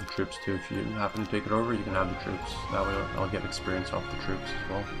can have the troops too. If you happen to take it over, you can have the troops. That way I'll get experience off the troops as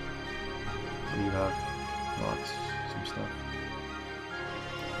well. And you have lots, some stuff.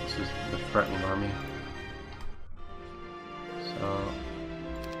 This is the threatening army. So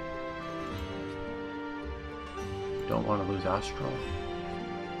don't want to lose Astral.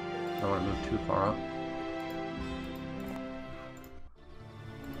 Don't want to move too far up.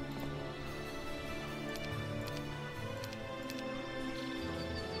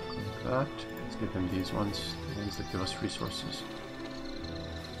 That. Let's give them these ones, the ones that give us resources.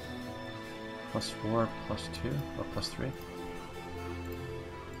 +4, +2, or +3.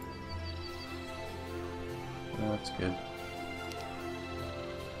 That's good.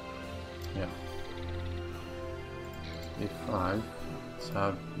 Yeah. A5. Let's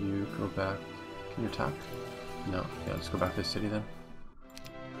have you go back. Can you attack? No. Yeah, let's go back to the city then.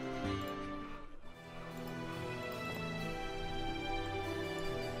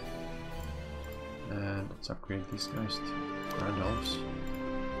 And let's upgrade these guys to Grand Elves.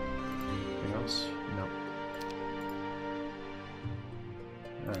 Anything else? No.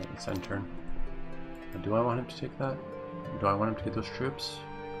 Alright, let's end turn. Do I want him to take that? Do I want him to get those troops?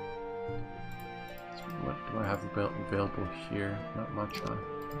 What do I have available here? Not much, huh?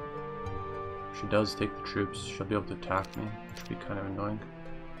 If she does take the troops, she'll be able to attack me, which would be kind of annoying.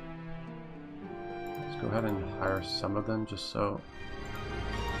 Let's go ahead and hire some of them just so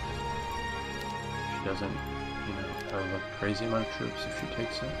she doesn't, you know, have a crazy amount of troops if she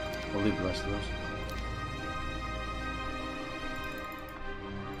takes it. We'll leave the rest of those.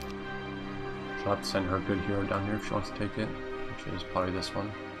 She'll have to send her a good hero down here if she wants to take it, which is probably this one,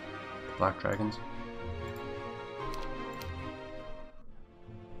 the Black Dragons.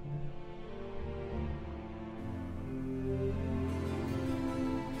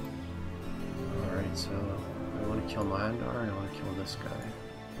 Alright, so I want to kill Myandar and I want to kill this guy.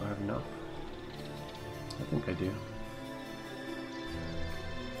 Do I have enough? I think I do.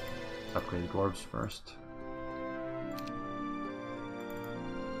 Upgrade the dwarves first.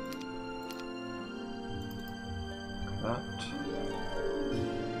 That.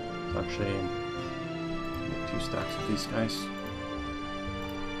 Let's actually make 2 stacks of these guys.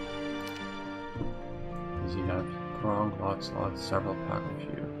 Does he have Strong, lots, several, pack of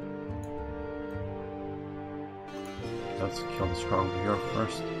few. Let's kill the strong hero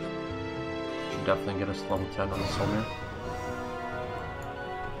first. Should definitely get us level 10 on the Solmir.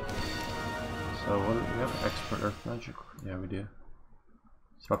 So what do we have? Expert Earth Magic? Yeah, we do.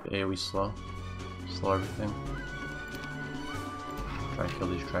 Throw up AoE slow. Slow everything. Try and kill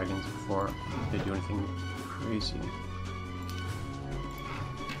these dragons before they do anything crazy.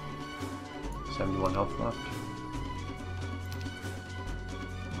 71 health left.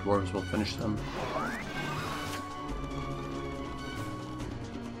 Dwarves will finish them.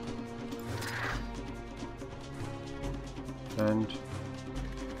 And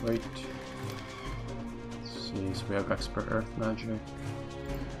wait. Let's see, so we have Expert Earth Magic.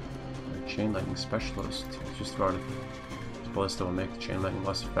 Our Chain Lightning Specialist. Let's just throw out a ballista will make the Chain Lightning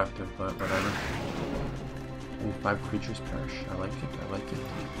less effective, but whatever. Only 5 creatures perish. I like it, I like it.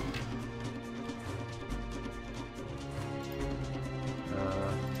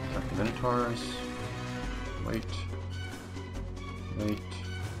 Attack the Minotaurs. Wait.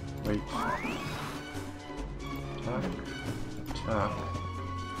 Attack.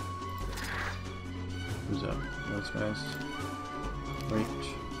 Who's up? Those guys. Wait.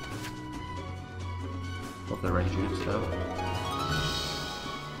 Hope they're range units now.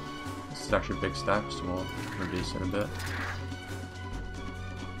 This is actually a big stack, so we'll reduce it a bit.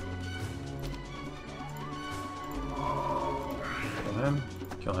 Kill him.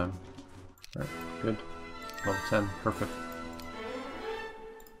 Kill him. Alright, good. Level 10, perfect.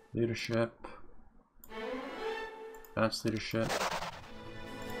 Leadership. Advanced leadership.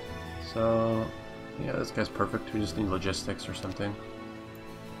 So, yeah, this guy's perfect. We just need logistics or something.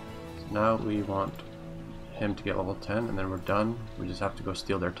 So now we want him to get level 10, and then we're done. We just have to go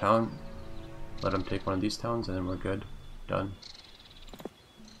steal their town. Let him take one of these towns, and then we're good. Done.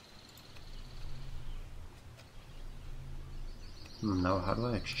 Now how do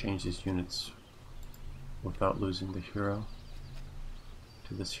I exchange these units without losing the hero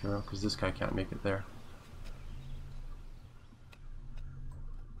to this hero? Because this guy can't make it there.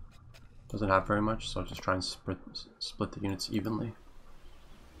 Doesn't have very much, so I'll just try and split the units evenly.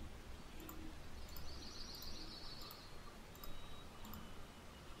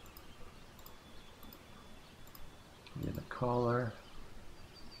 Give you the collar.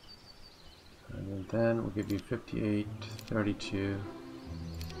 And then we'll give you 58, 32,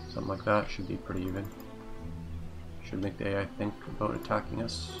 something like that. Should be pretty even. Should make the AI think about attacking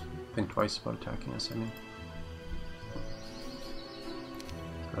us. Think twice about attacking us, I mean.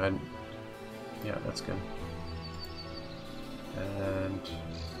 Go ahead. Yeah, that's good. And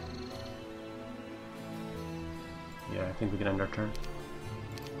yeah, I think we can end our turn.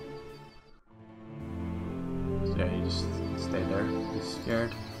 So yeah, you just stay there. He's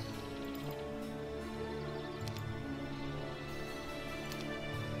scared.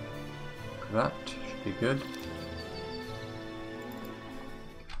 That should be good.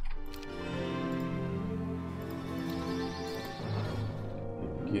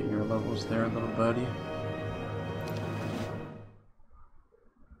 Get your levels there, little buddy.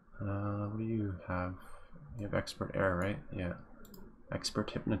 What do you have? You have Expert Air, right? Yeah. Expert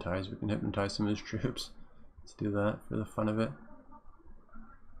Hypnotize. We can hypnotize some of his troops. Let's do that for the fun of it.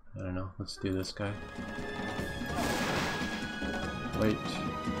 I don't know. Let's do this guy. Wait.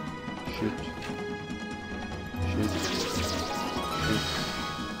 Shoot. Shoot. Shoot.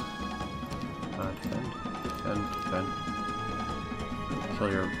 Defend. Kill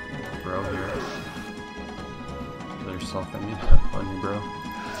your bro here. Kill yourself, I mean, on your bro.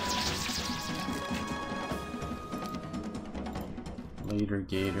 Later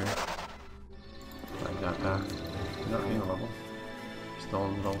Gator. I got back. You're not getting a level. Still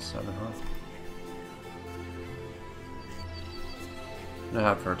on level 7, huh? I'm gonna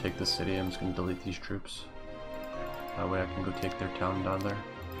have her take this city. I'm just gonna delete these troops. That way I can go take their town down there.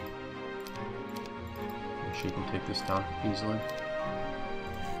 And she can take this town easily.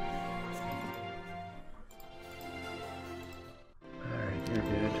 Alright, you're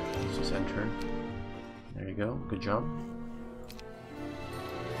good. Let's just enter. There you go. Good job.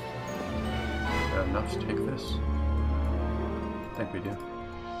 Got enough to take this? I think we do.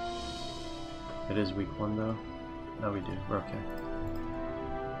 It is week 1 though. No, we do. We're okay.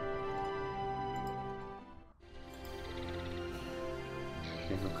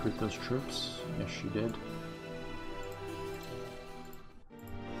 Recruit those troops. Yes, she did.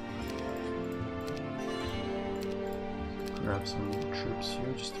 Grab some troops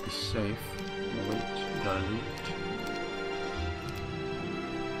here just to be safe. Wait, gotta leave.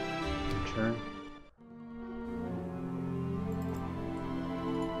 Return.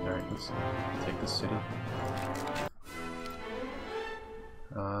 Alright, let's take the city.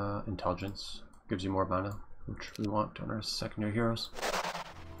 Intelligence gives you more mana, which we want on our secondary heroes.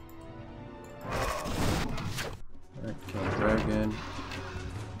 Alright, kill the dragon.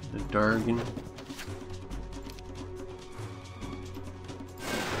 The Dargan.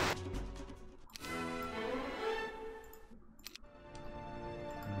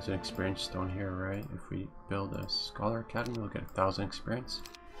 There's an experience stone here, right? If we build a Scholar Academy, we'll get 1,000 experience.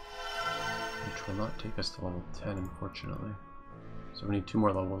 Which will not take us to level 10, unfortunately. So we need 2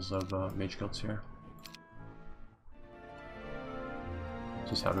 more levels of mage guilds here.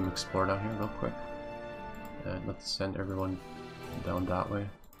 Just have them explore down here real quick. And let's send everyone down that way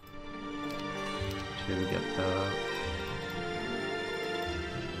to get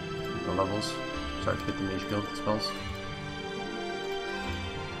the levels. Sorry, to get the mage guild spells.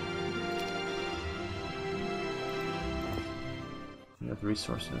 We have the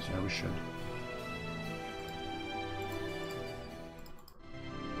resources, yeah, we should.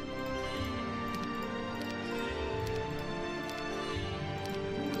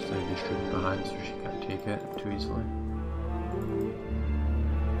 Behind, so she can't take it too easily.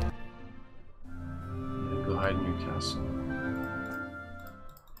 And go hide in your castle.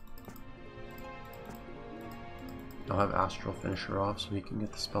 I'll have Astral finish her off so he can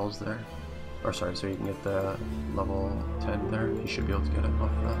get the spells there. Or sorry, so he can get the level 10 there. He should be able to get it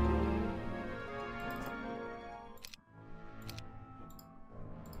off that.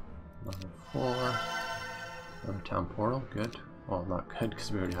 Level 4. Another town portal, good. Well, not good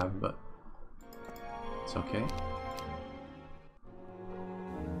because we already have it, but it's okay.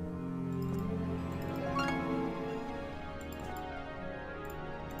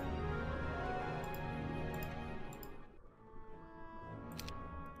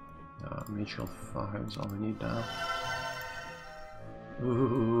 Mage Shield 5 is all we need now.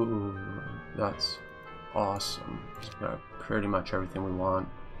 Ooh, that's awesome. So we got pretty much everything we want.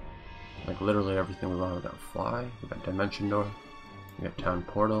 Like literally everything we want. We got Fly, we got Dimension Door, we got Town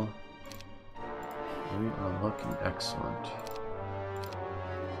Portal. We are looking excellent.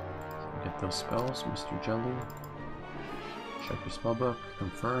 So get those spells, Mr. Gelu. Check your spellbook,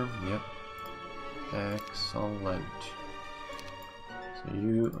 confirm, yep. Excellent. So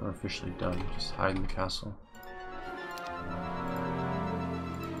you are officially done, just hide in the castle.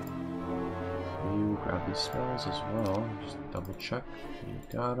 You grab these spells as well, just double check, you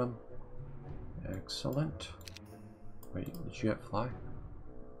got them. Excellent. Wait, did you get Fly?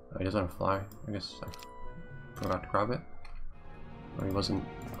 Oh, he doesn't have Fly. I guess I forgot to grab it. Or he wasn't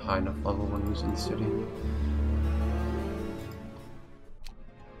high enough level when he was in the city.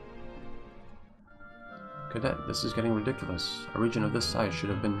 Cadet, this is getting ridiculous. A region of this size should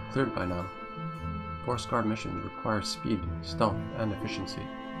have been cleared by now. Forest Guard missions require speed, stealth, and efficiency.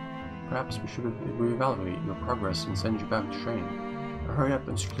 Perhaps we should reevaluate your progress and send you back to training. Now hurry up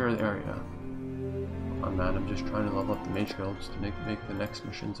and secure the area. Come on, man, I'm just trying to level up the mage guilds to make the next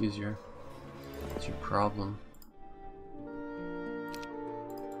missions easier. What's your problem?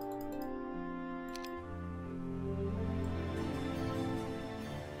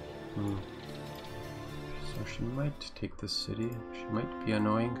 So she might take this city. She might be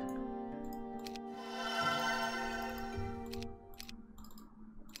annoying.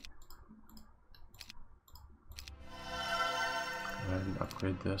 Go ahead and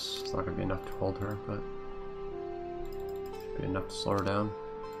upgrade this. It's not going to be enough to hold her, but should be enough to slow her down.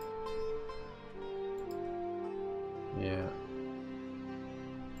 Yeah.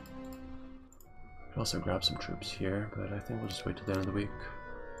 Could also grab some troops here, but I think we'll just wait till the end of the week.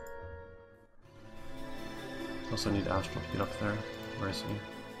 Also need Astral to get up there. Where is he?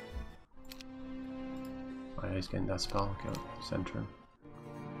 Oh yeah, he's getting that spell. Okay, send him.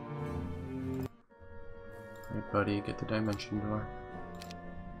 Hey buddy, get the Dimension Door.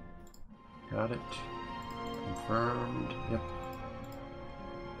 Got it. Confirmed. Yep.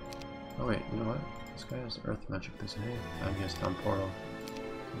 Oh wait, you know what? This guy has Earth Magic, doesn't he? And he has Town Portal.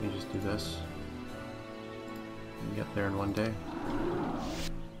 Let me just do this. And get there in one day.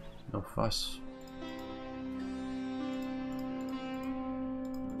 No fuss.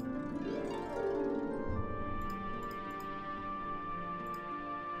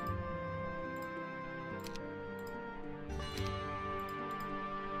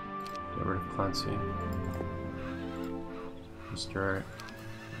 Get rid of Clancy. Mr.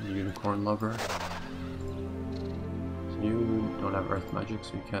 Unicorn Lover. So you don't have Earth Magic,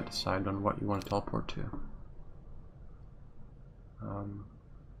 so you can't decide on what you want to teleport to. Do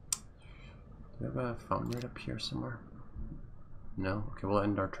we have a fountain right up here somewhere? No? Okay, we'll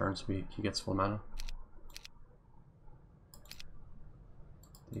end our turn so he gets full mana.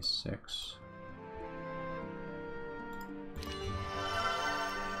 Day 6.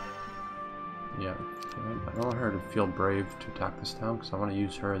 Yeah, I don't want her to feel brave to attack this town because I want to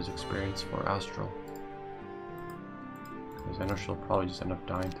use her as experience for Astral. Because I know she'll probably just end up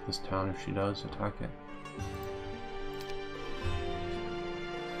dying to this town if she does attack it.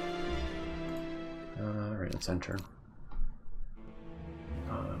 Alright, let's enter.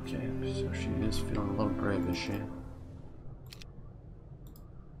 Okay, so she is feeling a little brave, is she?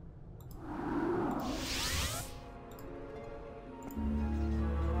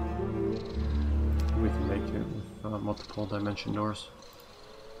 We can make it with multiple dimension doors.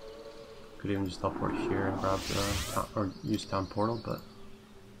 Could even just teleport here and grab the town, or use town portal, but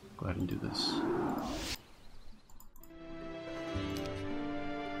go ahead and do this.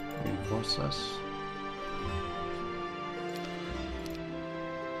 Reinforce us.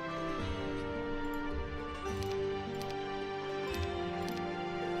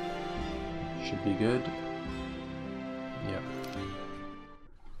 Should be good. Yep.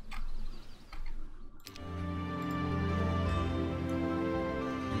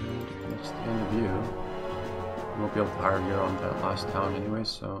 And that's the end of you. We won't be able to hire you on that last town anyway,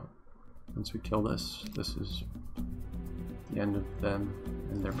 so once we kill this, this is the end of them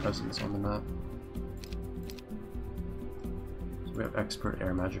and their presence on the map. So we have expert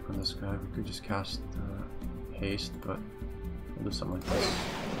air magic on this guy. We could just cast haste, but we'll do something like this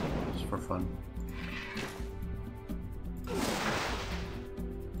just for fun.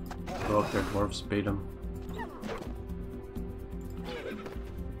 Go up there, dwarves, bait him.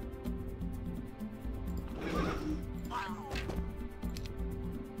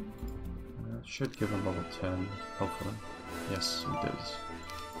 Should give him level 10, hopefully. Yes, it does.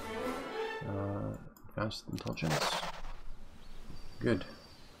 Advanced intelligence. Good.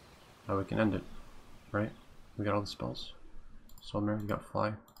 Now we can end it, right? We got all the spells. Solmer, we got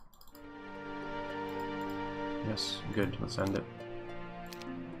fly. Yes, good. Let's end it.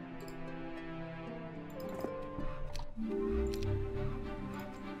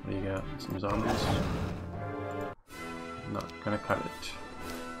 What do you got? Some zombies? Not gonna cut it.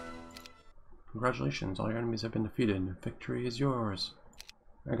 Congratulations, all your enemies have been defeated. Victory is yours.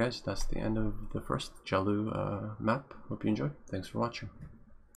 Alright guys, that's the end of the first Gelu map. Hope you enjoyed. Thanks for watching.